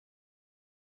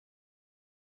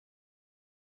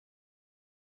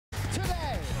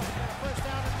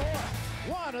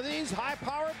one of these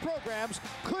high-powered programs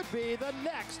could be the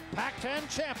next Pac-10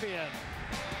 champion.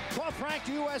 12th-ranked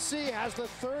USC has the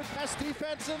third-best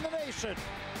defense in the nation.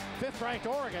 5th-ranked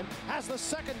Oregon has the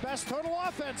second-best total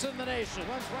offense in the nation.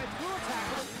 Runs right through a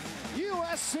tackle.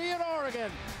 USC and Oregon,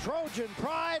 Trojan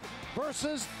pride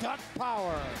versus Duck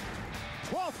power.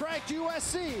 12th-ranked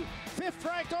USC,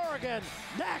 5th-ranked Oregon,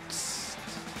 next.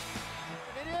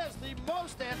 It is the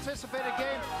most anticipated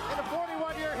game in the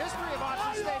 41-year history of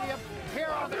Autzen Stadium here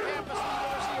on the campus of the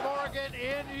University of Oregon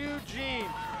in Eugene.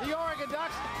 The Oregon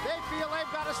Ducks, they feel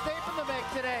they've got a statement to make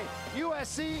today.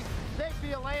 USC, they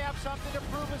feel they have something to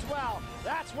prove as well.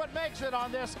 That's what makes it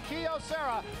on this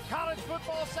Kyocera College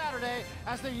Football Saturday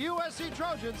as the USC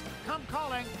Trojans come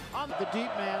calling on the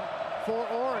deep man for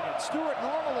Oregon. Stewart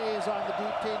normally is on the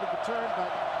deep team to return,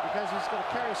 but because he's going to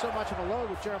carry so much of a load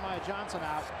with Jeremiah Johnson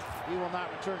out, he will not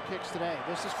return kicks today.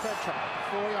 This is Crenshaw,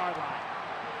 the 4-yard line.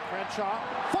 Crenshaw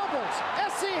fumbles.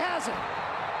 SC has it.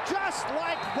 Just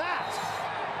like that.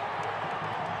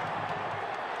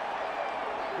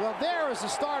 Well, there is a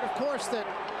start, of course, that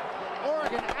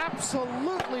Oregon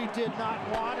absolutely did not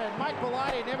want, and Mike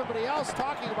Bellotti and everybody else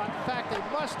talking about the fact they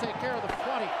must take care of the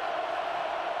 20.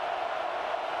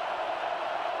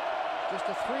 Just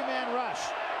a 3-man rush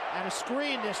and a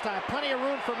screen this time. Plenty of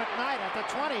room for McKnight at the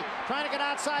 20, trying to get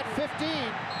outside 15,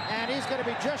 and he's going to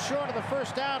be just short of the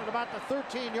first down at about the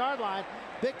 13-yard line.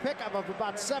 Big pickup of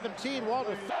about 17.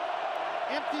 Walter,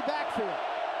 empty backfield.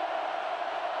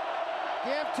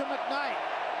 Give to McKnight,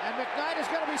 and McKnight is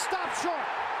going to be stopped short.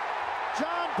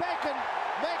 John Bacon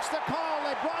makes the call.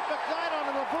 They brought McKnight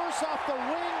on a reverse off the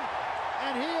wing,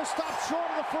 and he is stopped short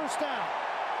of the first down.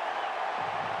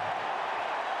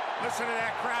 Listen to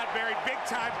that crowd, Barry.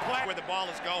 Big-time play where the ball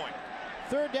is going.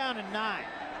 3rd down and 9.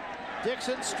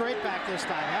 Dixon straight back this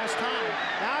time. Has time.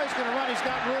 Now he's going to run. He's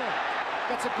got room.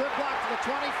 Gets a good block to the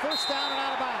 20. First down and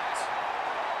out of bounds.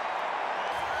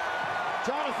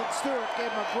 Jonathan Stewart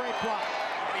gave him a great block.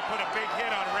 And he put a big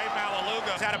hit on Ray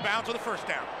Malaluga. He's out of bounds with a first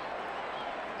down.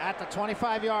 At the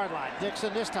 25-yard line.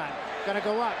 Dixon this time going to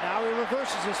go up. Now he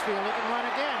reverses his field. He can run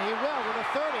again. He will with a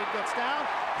 30. Gets down.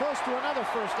 Close to another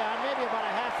first down, maybe about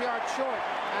a half-yard short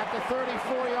at the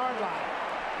 34-yard line.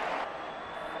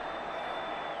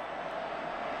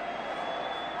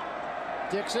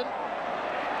 Dixon,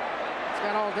 he's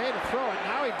got all day to throw it.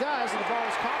 Now he does, and the ball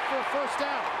is caught for a first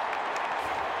down.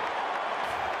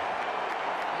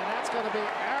 And that's going to be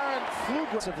Aaron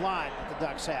Flugel line that the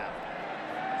Ducks have.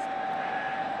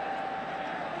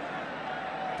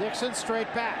 Dixon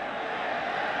straight back.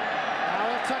 Now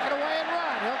he'll tuck it away and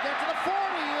run. He'll get to the 40,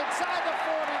 inside the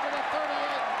 40 to the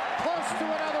 38, close to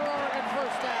another Oregon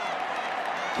first down.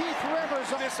 Keith Rivers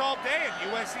on this all day, and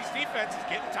USC's defense is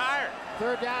getting tired.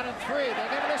 3rd down and 3. They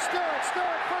give it to Stewart.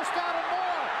 Stewart first down and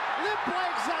more. Limp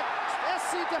legs up.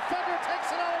 SC defender takes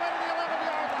it all the way to the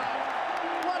 11-yard line.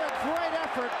 What a great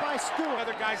effort by Stewart.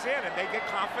 Other guys in, and they get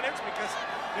confidence because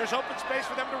there's open space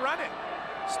for them to run it.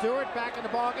 Stewart back in the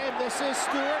ballgame. This is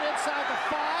Stewart inside the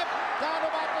 5, down to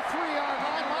about the 3-yard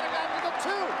line, running out to the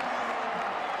 2.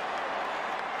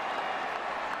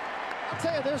 I'll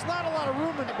tell you, there's not a lot of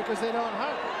room in it because they don't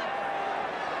hunt.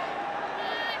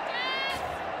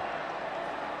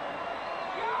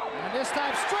 And this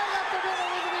time, straight up the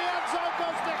middle into the end zone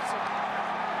goes Dixon.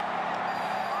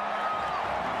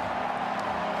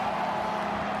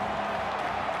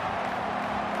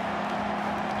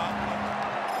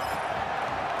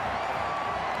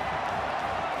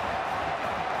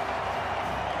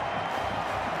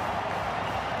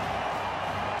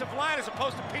 Line as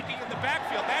opposed to peeking in the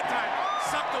backfield. That time,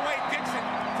 sucked away. Dixon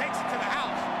takes it to the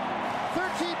house.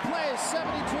 13 plays,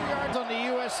 72 yards on the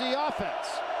USC offense.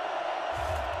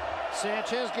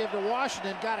 Sanchez gave to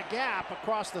Washington, got a gap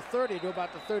across the 30 to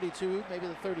about the 32, maybe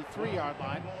the 33-yard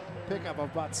line. Pickup of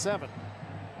about 7.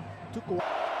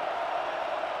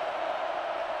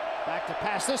 Back to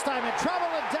pass, this time in trouble,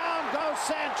 and down goes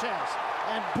Sanchez.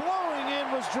 And blowing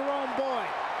in was Jerome Boyd.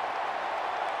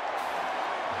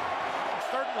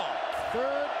 3rd and long.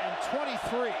 3rd and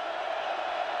 23.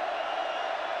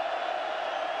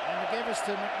 And they give us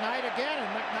to McKnight again, and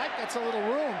McKnight gets a little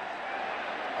room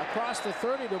across the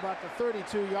 30 to about the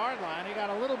 32-yard line. He got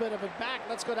a little bit of it back.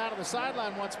 Let's go down to the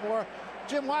sideline once more.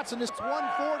 Jim Watson, this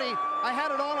 140. I had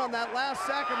it on that last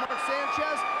sack of Mark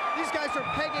Sanchez. These guys are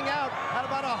pegging out at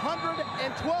about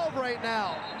 112 right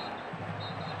now.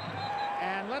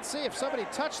 And let's see if somebody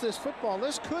touched this football.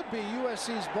 This could be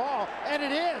USC's ball, and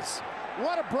it is.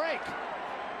 What a break.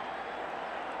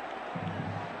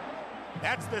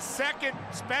 That's the second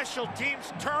special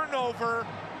teams turnover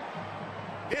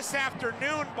this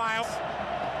afternoon. Miles,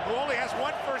 who only has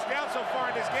 1 first down so far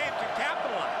in this game, can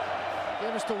capitalize.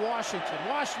 Give us to Washington.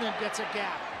 Washington gets a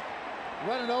gap.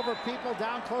 Running over people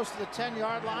down close to the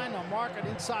 10-yard line. They'll mark it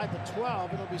inside the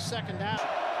 12. It'll be second down.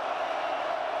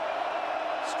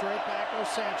 Straight back goes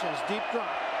Sanchez. Deep drop.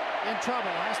 In trouble.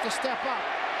 Has to step up.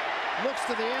 Looks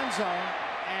to the end zone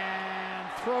and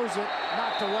throws it.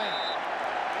 Knocked away.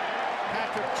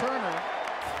 Patrick Turner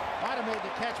might have made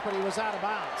the catch, but he was out of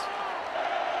bounds.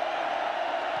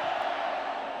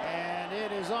 And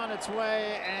it is on its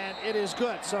way, and it is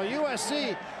good. So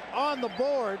USC on the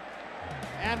board,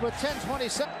 and with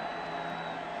 10:27.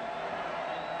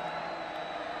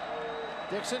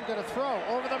 Dixon going to throw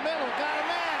over the middle. Got a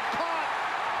man. Caught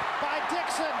by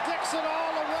Dixon. Dixon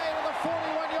all the way to the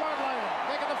 41-yard line.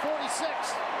 Making the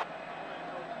 46.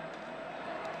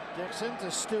 Dixon to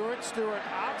Stewart. Stewart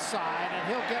outside, and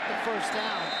he'll get the first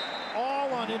down.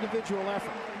 All on individual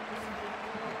effort.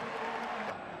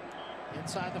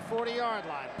 Inside the 40-yard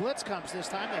line. Blitz comes this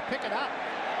time. They pick it up.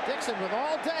 Dixon with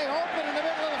all day open in the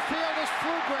middle of the field is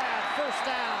Pflugrad. First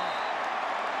down.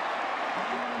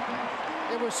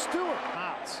 It was Stewart.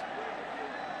 Outs.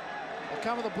 They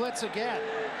come with the blitz again.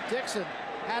 Dixon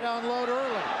had to unload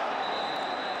early.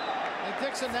 And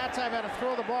Dixon that time had to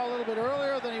throw the ball a little bit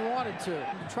earlier than he wanted to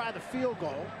try the field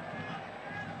goal.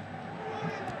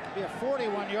 Be a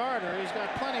 41-yarder. He's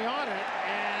got plenty on it,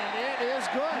 and it is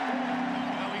good.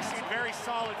 Well, we've seen very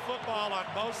solid football on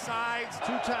both sides.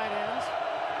 Two tight ends.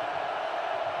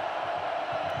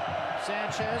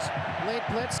 Sanchez, late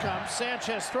blitz comes.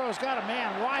 Sanchez throws, got a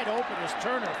man wide open as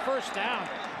Turner. First down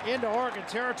into Oregon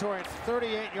territory at the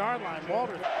 38-yard line.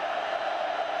 Walter.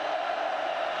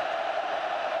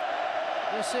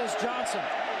 This is Johnson.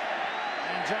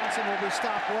 And Johnson will be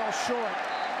stopped well short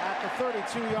at the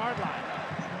 32-yard line.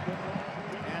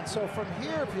 And so from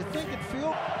here, if you're thinking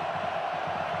field,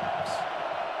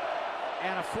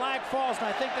 and a flag falls, and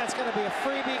I think that's going to be a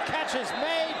freebie. Catch is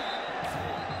made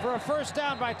for a first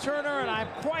down by Turner, and I'm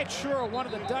quite sure one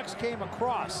of the Ducks came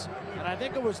across, and I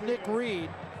think it was Nick Reed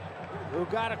who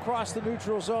got across the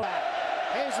neutral zone.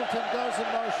 Hazleton goes in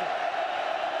motion.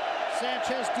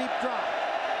 Sanchez deep drop,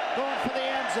 going for the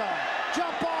end zone.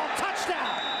 Jump ball,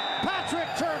 touchdown, Patrick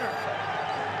Turner.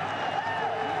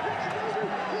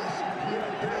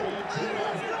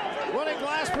 Willie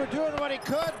Glasper doing what he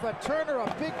could, but Turner,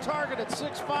 a big target at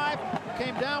 6'5",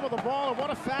 came down with the ball, and what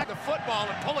a fact. The football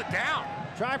and pull it down.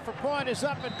 Try for point is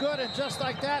up and good, and just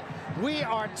like that, we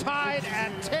are tied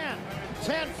at 10.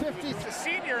 10:50. The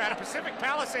senior out of Pacific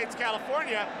Palisades,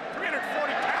 California,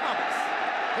 340 pounds.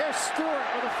 Here's Stewart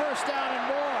with a first down and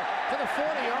more to the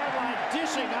 40-yard line,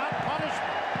 dishing out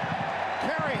punishment.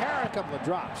 Kerry Harris, a couple of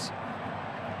drops.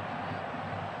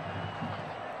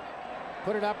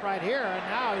 Put it up right here, and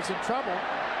now he's in trouble.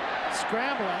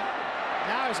 Scrambling.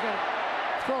 Now he's going to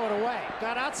throw it away.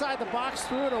 Got outside the box,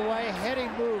 threw it away.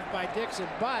 Heading move by Dixon,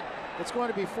 but it's going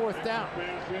to be fourth down.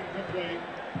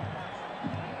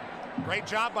 Great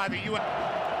job by the U.S.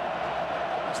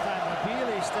 This time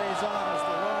Havili stays on as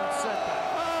the lone setback.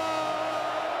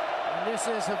 And this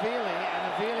is Havili,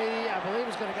 and Havili, I believe,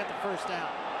 is going to get the first down.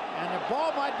 And the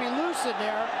ball might be loose in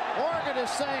there. Oregon is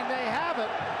saying they have it.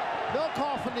 They'll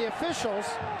call from the officials.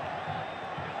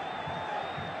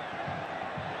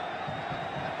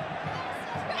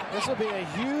 This will be a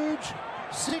huge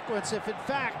sequence if, in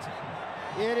fact,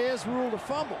 it is ruled a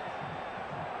fumble.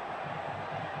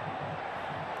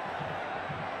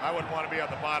 I wouldn't want to be on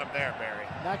the bottom there, Barry.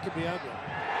 That could be ugly.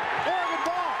 Oregon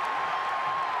ball.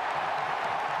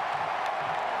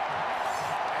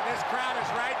 And this crowd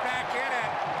is right back in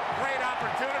it. Great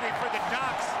opportunity for the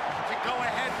Ducks to go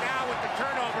ahead now with the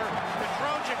turnover. The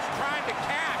Trojans trying to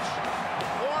catch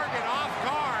Oregon off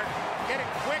guard, getting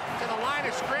quick to the line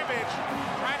of scrimmage,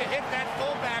 trying to hit that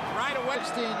fullback right away.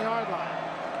 16-yard line.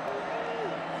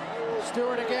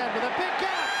 Stewart again with a big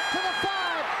gap to the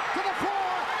 5, to the 4,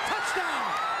 touchdown.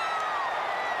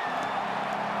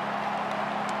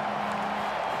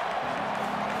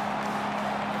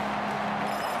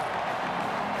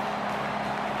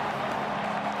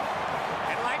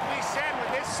 And like we said,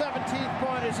 with this 17th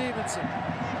point is Evenson.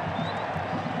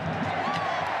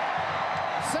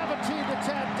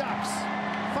 17-10 Ducks.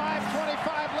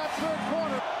 5:25 left, third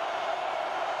quarter.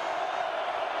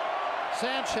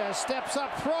 Sanchez steps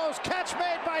up, throws, catch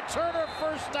made by Turner,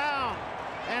 first down.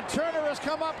 And Turner has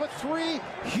come up with 3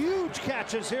 huge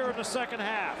catches here in the second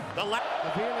half.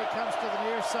 Havili comes to the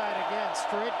near side again.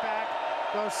 Straight back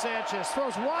goes Sanchez.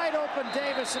 Throws wide open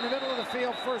Davis in the middle of the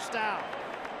field, first down.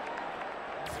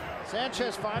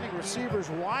 Sanchez finding receivers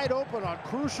wide open on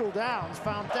crucial downs,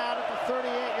 found down at the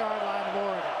 38-yard line of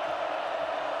Oregon.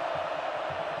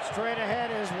 Straight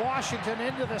ahead is Washington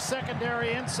into the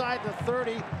secondary inside the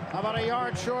 30, about a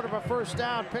yard short of a first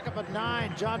down. Pick up a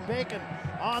 9. John Bacon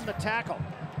on the tackle.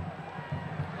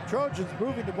 Trojans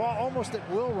moving the ball almost at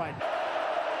will right now.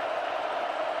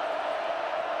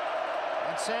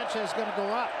 And Sanchez going to go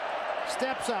up.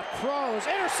 Steps up, throws,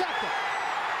 intercepted.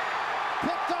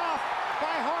 Picked off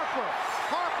by Harper.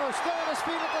 Harper still on his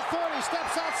feet at the 30,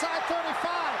 steps outside 35.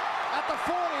 At the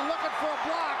 40, looking for a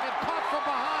block and caught from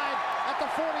behind at the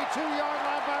 42-yard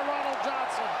line by Ronald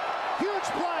Johnson. Huge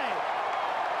play.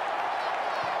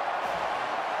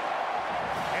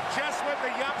 And just when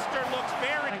the youngster looks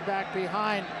very back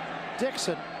behind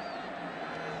Dixon.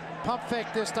 Pump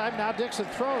fake this time. Now Dixon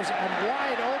throws and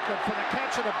wide open for the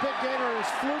catch, and a big gainer is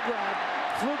Pflugrad.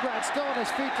 Pflugrad still on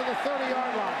his feet to the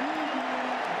 30-yard line.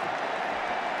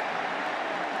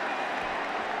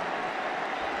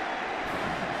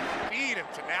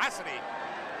 Tenacity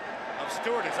of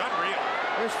Stewart is unreal.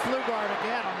 There's Pflugrad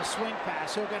again on the swing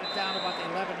pass. He'll get it down to about the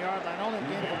 11-yard line. Only a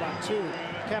gain of about 2.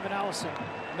 Kevin Ellison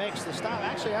makes the stop.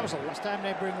 Actually, that was the last time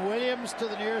they bring Williams to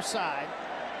the near side.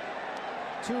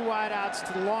 2 wideouts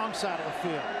to the long side of the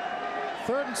field.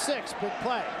 3rd and 6, big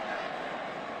play.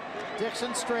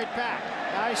 Dixon straight back.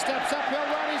 Now he steps up, he'll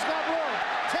run, he's got room.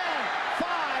 10,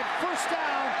 5, first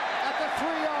down at the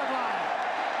 3-yard line.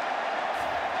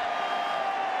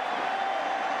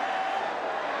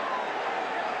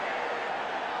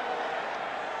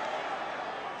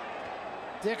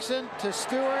 Dixon to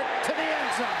Stewart to the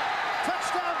end zone.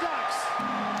 Touchdown Ducks.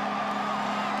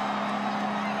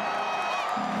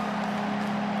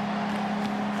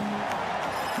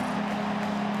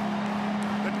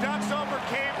 The Ducks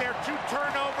overcame their 2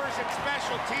 turnovers in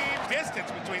special teams.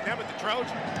 Distance between them and the Trojans.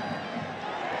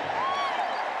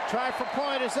 Try for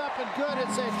point is up and good.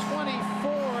 It's a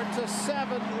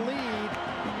 24-7 lead.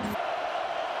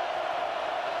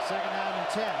 2nd down and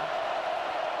 10.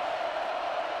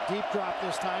 Deep drop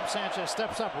this time. Sanchez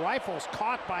steps up, rifles,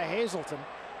 caught by Hazelton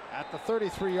at the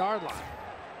 33-yard line.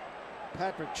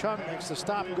 Patrick Chung makes the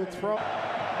stop. Good throw.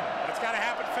 It's got to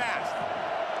happen fast.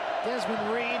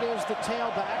 Desmond Reed is the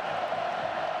tailback.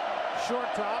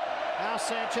 Short drop. Now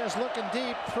Sanchez looking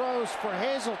deep, throws for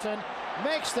Hazelton,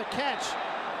 makes the catch.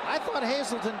 I thought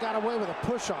Hazelton got away with a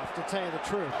push-off, to tell you the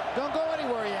truth. Don't go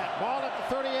anywhere yet. Ball at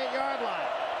the 38-yard line.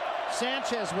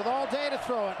 Sanchez with all day to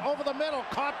throw it. Over the middle,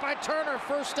 caught by Turner.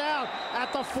 First down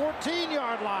at the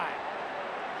 14-yard line.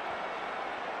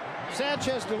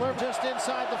 Sanchez delivered just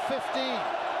inside the 15.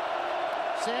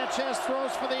 Sanchez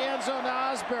throws for the end zone to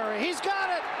Osbury. He's got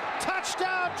it!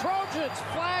 Touchdown, Trojans!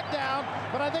 Flag down,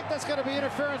 but I think that's going to be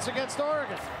interference against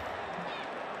Oregon.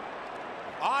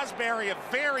 Osbury, a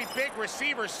very big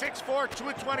receiver, 6'4",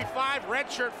 225,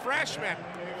 redshirt freshman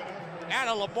out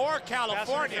of Lemoore,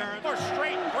 California. 4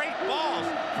 straight great balls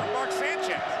from Mark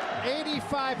Sanchez.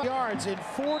 85 yards in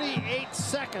 48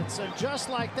 seconds, and just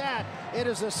like that, it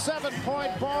is a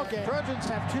 7-point ball game. Trojans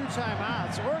have 2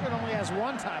 timeouts. Oregon only has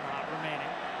 1 timeout remaining.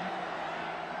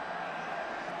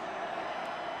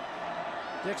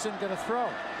 Dixon gonna throw.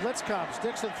 Blitz comes.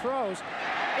 Dixon throws.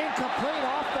 Incomplete,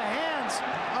 off the hands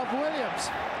of Williams.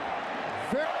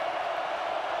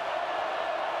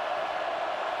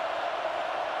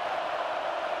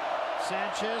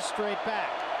 Sanchez straight back.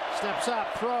 Steps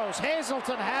up, throws.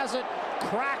 Hazelton has it.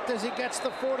 Cracked as he gets the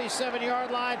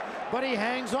 47-yard line, but he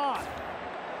hangs on.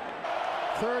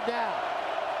 3rd down.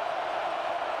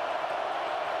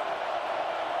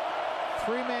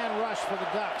 3-man rush for the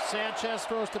Ducks. Sanchez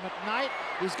throws to McKnight.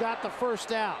 He's got the first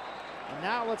down. And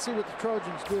now let's see what the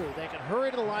Trojans do. They can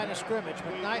hurry to the line of scrimmage.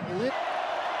 McKnight lit.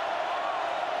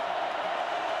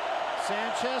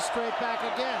 Sanchez straight back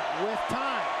again with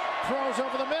time. Throws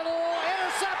over the middle.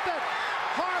 Intercepted.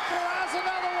 Harper has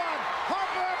another one.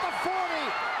 Harper at the 40.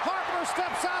 Harper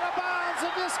steps out of bounds,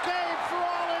 and this game, for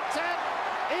all intent,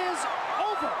 is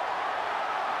over.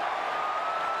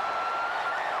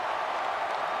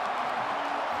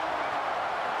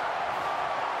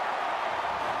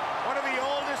 One of the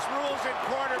oldest rules in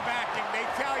quarterbacking, they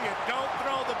tell you, don't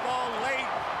throw the ball late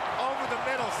over the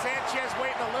middle. Sanchez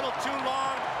waiting a little too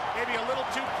long, maybe a little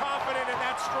too confident in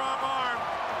that strong arm.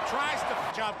 Tries to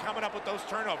job coming up with those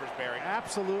turnovers, Barry.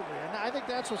 Absolutely, and I think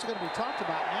that's what's going to be talked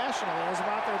about nationally, is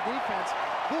about their defense.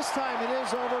 This time it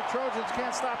is over. Trojans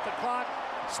can't stop the clock.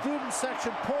 Student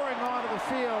section pouring onto the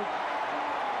field.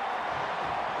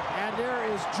 And there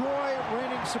is joy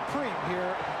reigning supreme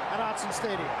here at Autzen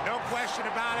Stadium. No question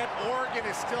about it. Oregon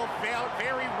is still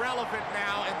very relevant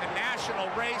now in the national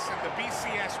race and the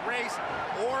BCS race.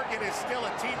 Oregon is still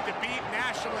a team to beat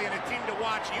nationally and a team to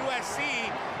watch. USC,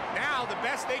 now the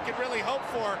best they can really hope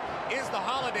for is the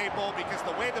Holiday Bowl, because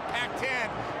the way the Pac-10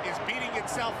 is beating its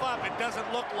itself up, it doesn't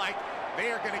look like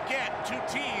they are going to get two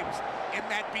teams in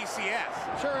that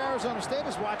BCS. Sure, Arizona State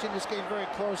is watching this game very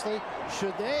closely.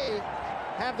 Should they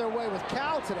have their way with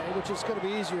Cal today, which is going to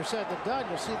be easier said than done.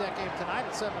 You'll see that game tonight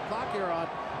at 7 o'clock here on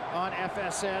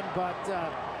FSN, but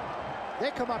they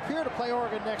come up here to play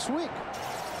Oregon next week.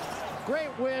 Great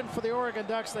win for the Oregon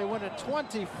Ducks. They win it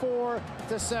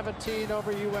 24-17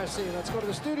 over USC. Let's go to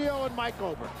the studio and Mike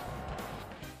Ober.